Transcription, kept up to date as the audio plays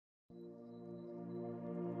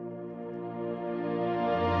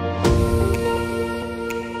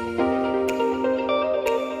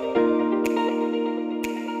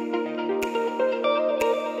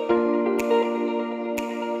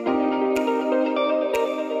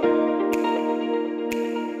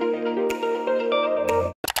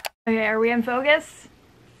we in focus?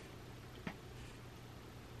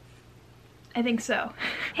 I think so.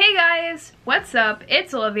 Hey guys, what's up?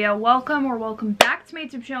 It's Olivia. Welcome back to my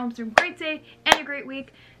YouTube channel. It's been a great day and a great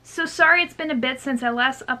week. So sorry it's been a bit since I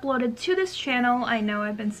last uploaded to this channel. I know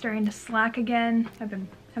I've been starting to slack again. I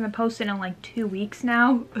haven't posted in like 2 weeks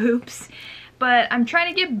now. Oops. But I'm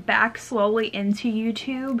trying to get back slowly into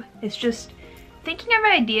YouTube. It's just thinking of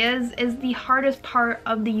ideas is the hardest part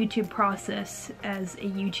of the YouTube process as a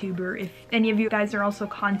YouTuber. If any of you guys are also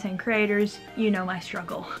content creators, you know my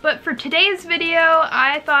struggle. But for today's video,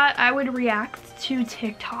 I thought I would react to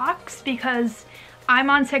TikToks because I'm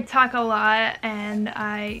on TikTok a lot and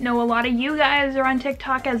I know a lot of you guys are on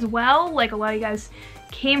TikTok as well. Like a lot of you guys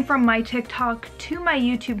came from my TikTok to my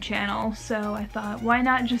YouTube channel. So I thought, why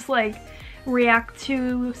not just like react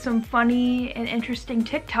to some funny and interesting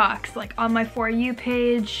TikToks like on my For You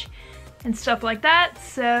page and stuff like that.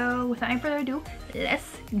 So without any further ado,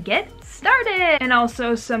 let's get started. And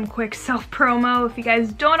also some quick self-promo. If you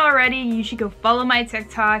guys don't already, you should go follow my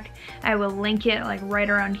TikTok. I will link it like right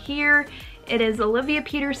around here. It is Olivia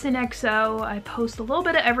Peterson XO. I post a little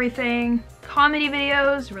bit of everything. Comedy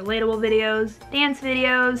videos, relatable videos, dance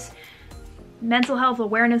videos, mental health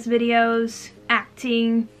awareness videos,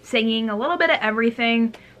 acting, singing, a little bit of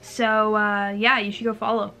everything. So yeah, you should go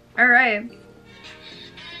follow. All right.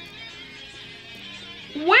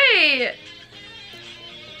 Wait.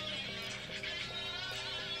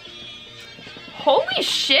 Holy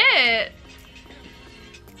shit.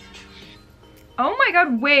 Oh my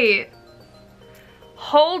god, wait.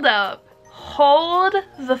 Hold up. Hold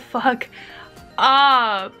the fuck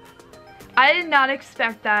up. I did not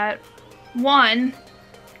expect that. One,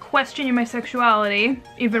 questioning my sexuality,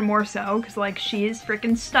 even more so, because like she is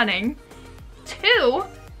freaking stunning. Two,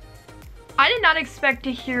 I did not expect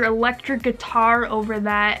to hear electric guitar over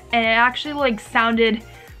that, and it actually like sounded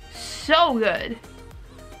so good.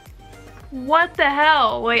 What the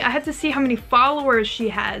hell? Like I have to see how many followers she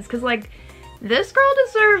has, because like this girl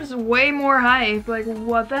deserves way more hype. Like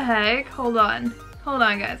what the heck? Hold on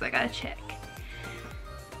guys, I gotta check.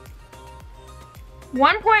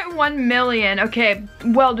 1.1 million. Okay,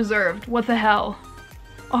 well deserved. What the hell?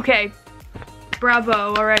 Okay,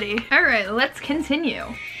 bravo already. All right, let's continue.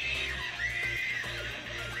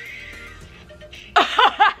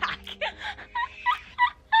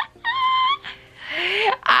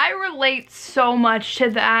 I relate so much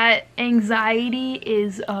to that. Anxiety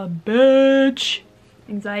is a bitch.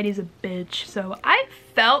 Anxiety is a bitch. So I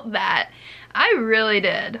felt that. I really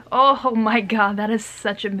did. Oh my god, that is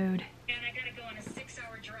such a mood.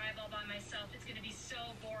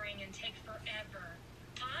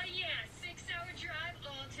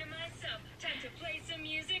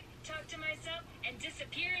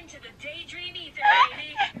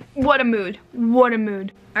 What a mood. What a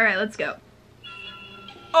mood. All right, let's go.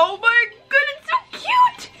 Oh my god, it's so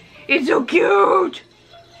cute. It's so cute.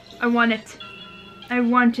 I want it. I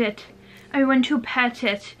want it. I want to pet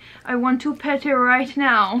it. I want to pet it right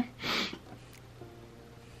now.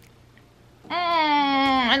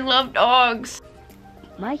 I love dogs.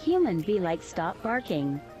 My human be like, stop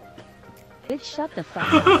barking. Bitch, shut the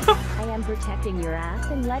fuck up. I am protecting your ass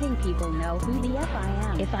and letting people know who the F I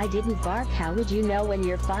am. If I didn't bark, how would you know when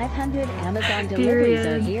your 500 Amazon deliveries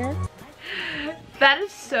are here? That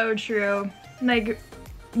is so true. Like,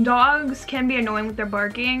 dogs can be annoying with their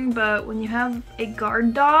barking, but when you have a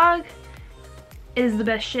guard dog, it is the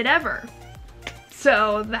best shit ever.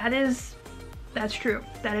 So that's true.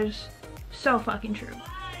 That is so fucking true.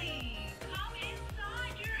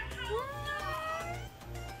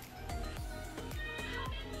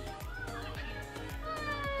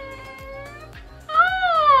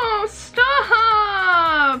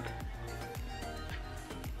 Stop!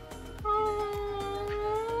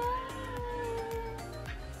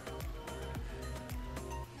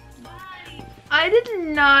 I did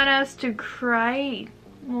not ask to cry.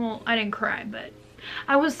 Well, I didn't cry, but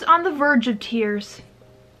I was on the verge of tears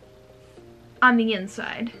on the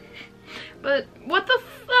inside. But what the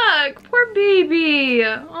fuck? Poor baby.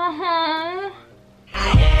 Uh-huh.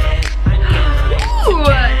 Ooh,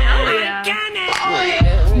 hell yeah.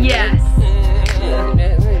 Yes.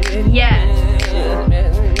 Yes.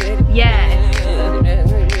 Yes.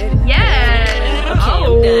 Yes.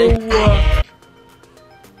 Oh.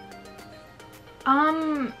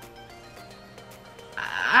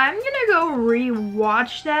 I'm gonna go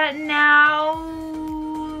re-watch that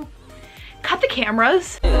now. Cut the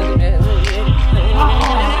cameras. Oh.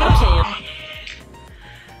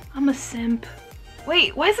 I'm a simp.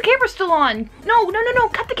 Wait, why is the camera still on? No,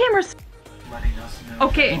 cut the cameras. Letting us know.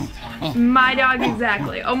 Okay, my dog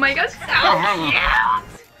exactly. Oh my gosh, so cute.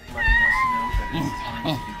 Letting us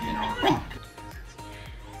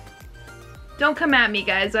Don't come at me,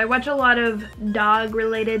 guys. I watch a lot of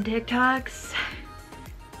dog-related TikToks.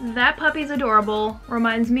 That puppy's adorable.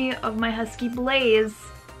 Reminds me of my husky Blaze.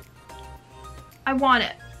 I want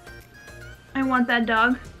it. I want that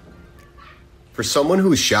dog. For someone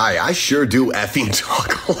who's shy, I sure do effing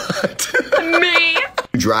talk a lot. Me?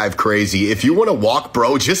 You drive crazy. If you want to walk,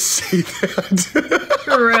 bro, just say that.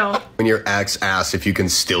 For real. When your ex asks if you can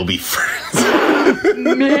still be friends.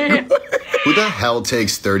 Me. Who the hell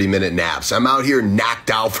takes 30-minute naps? I'm out here knocked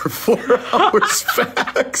out for 4 hours,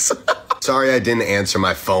 facts. Sorry I didn't answer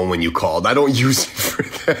my phone when you called. I don't use it for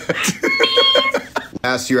that.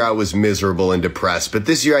 Last year I was miserable and depressed, but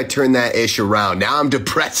this year I turned that ish around. Now I'm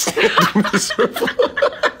depressed and miserable.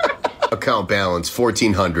 Account balance,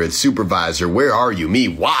 1,400. Supervisor, where are you? Me,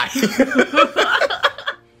 why?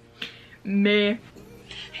 Me.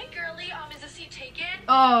 Hey girlie, is the seat taken?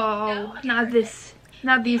 Oh, No? not this.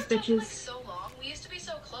 Not these We were talking, like, bitches. so long. We used to be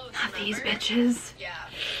so close. Not these remember? bitches. Yeah.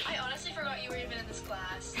 I honestly forgot you were even in this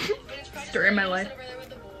class. But it's practice Story of my day, you life. sit over there with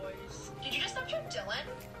the boys. Did you just snapchat Dylan?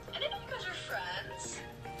 I didn't know you guys were friends.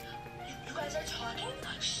 You guys are talking?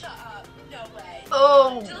 Shut up. No way.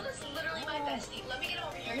 Oh. Dylan is literally my bestie. Let me get him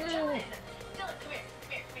over here. Dylan. Dylan, come here.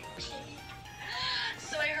 Come here.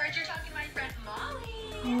 So I heard you're talking to my friend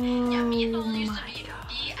Molly. Yeah, me and Molly used to be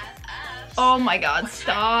BFFs. Oh my god, One time,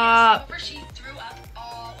 stop. we were over, she threw up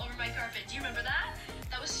all over my carpet. Do you remember that?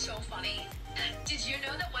 That was so funny. Did you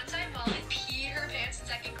know that one time Molly peed her pants in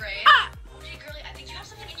 2nd grade? OG girlie, I think you have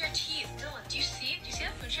something in your teeth. Dylan, do you see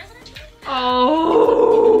that food she has in her teeth?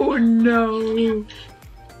 Oh no.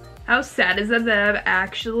 How sad is that I've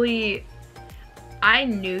actually... I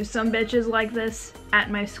knew some bitches like this at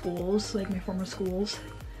my schools, like my former schools.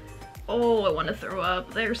 Oh, I want to throw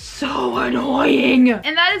up. They're so annoying.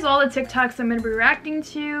 And that is all the TikToks I'm going to be reacting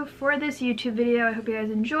to for this YouTube video. I hope you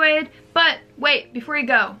guys enjoyed. But wait, before you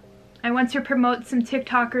go, I want to promote some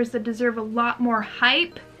TikTokers that deserve a lot more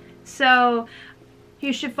hype. So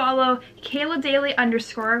you should follow Kayla Daily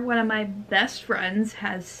 _. One of my best friends,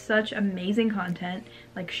 has such amazing content.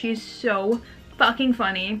 Like, she's so fucking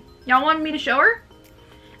funny. Y'all want me to show her?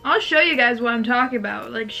 I'll show you guys what I'm talking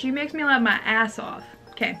about. Like, she makes me laugh my ass off.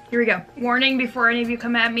 Okay, here we go. Warning before any of you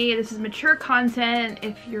come at me, this is mature content.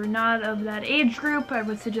 If you're not of that age group, I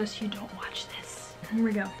would suggest you don't watch this. Here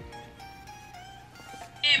we go.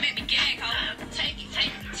 Yeah, make me gag, ho. Take it.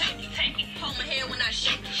 Hold my hair when I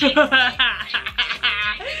shake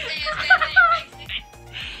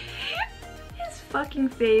His fucking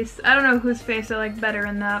face. I don't know whose face I like better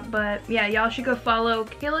in that, but yeah, y'all should go follow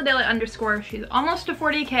Kayla Daily _. She's almost to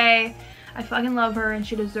 40K. I fucking love her and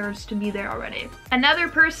she deserves to be there already. Another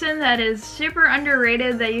person that is super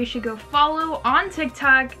underrated that you should go follow on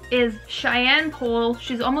TikTok is Cheyenne Pohl.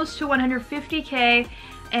 She's almost to 150K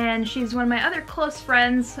and she's one of my other close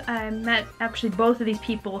friends. I met actually both of these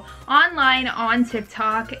people online on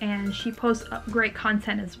TikTok and she posts up great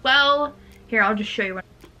content as well. Here, I'll just show you what.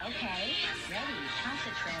 Okay, ready. Count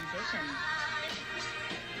the transition.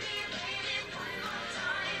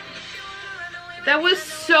 That was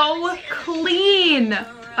so clean.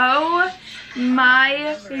 Oh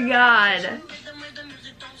my god.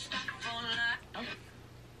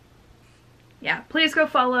 Yeah, please go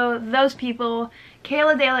follow those people,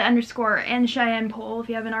 Kayla Daily _ and Cheyenne Pohl if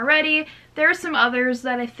you haven't already. There are some others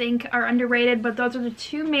that I think are underrated, but those are the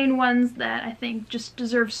two main ones that I think just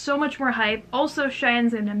deserve so much more hype. Also,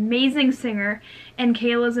 Cheyenne's an amazing singer and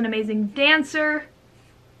Kayla's an amazing dancer.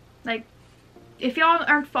 Like, if y'all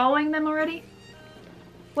aren't following them already,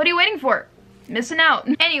 what are you waiting for? Missing out.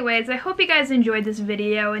 Anyways, I hope you guys enjoyed this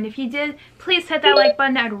video, and if you did, please hit that like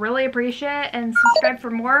button. I'd really appreciate it, and subscribe for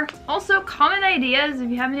more. Also, comment ideas if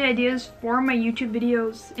you have any ideas for my YouTube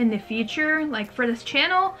videos in the future, like for this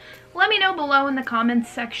channel. Let me know below in the comments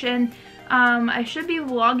section. I should be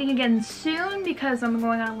vlogging again soon because I'm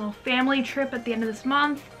going on a little family trip at the end of this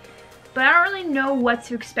month, but I don't really know what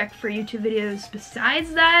to expect for YouTube videos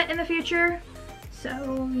besides that in the future.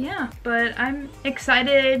 So yeah, but I'm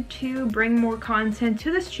excited to bring more content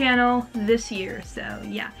to this channel this year, so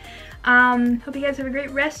yeah. Hope you guys have a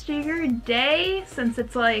great rest of your day, since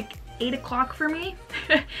it's like 8 o'clock for me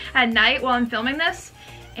at night while I'm filming this.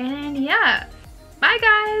 And yeah, bye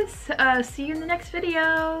guys, see you in the next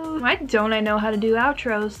video. Why don't I know how to do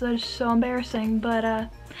outros? That is so embarrassing,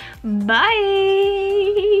 but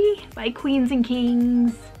bye! Bye queens and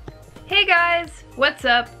kings. Hey guys, what's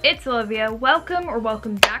up? It's Olivia.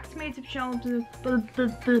 Welcome back to my YouTube channel.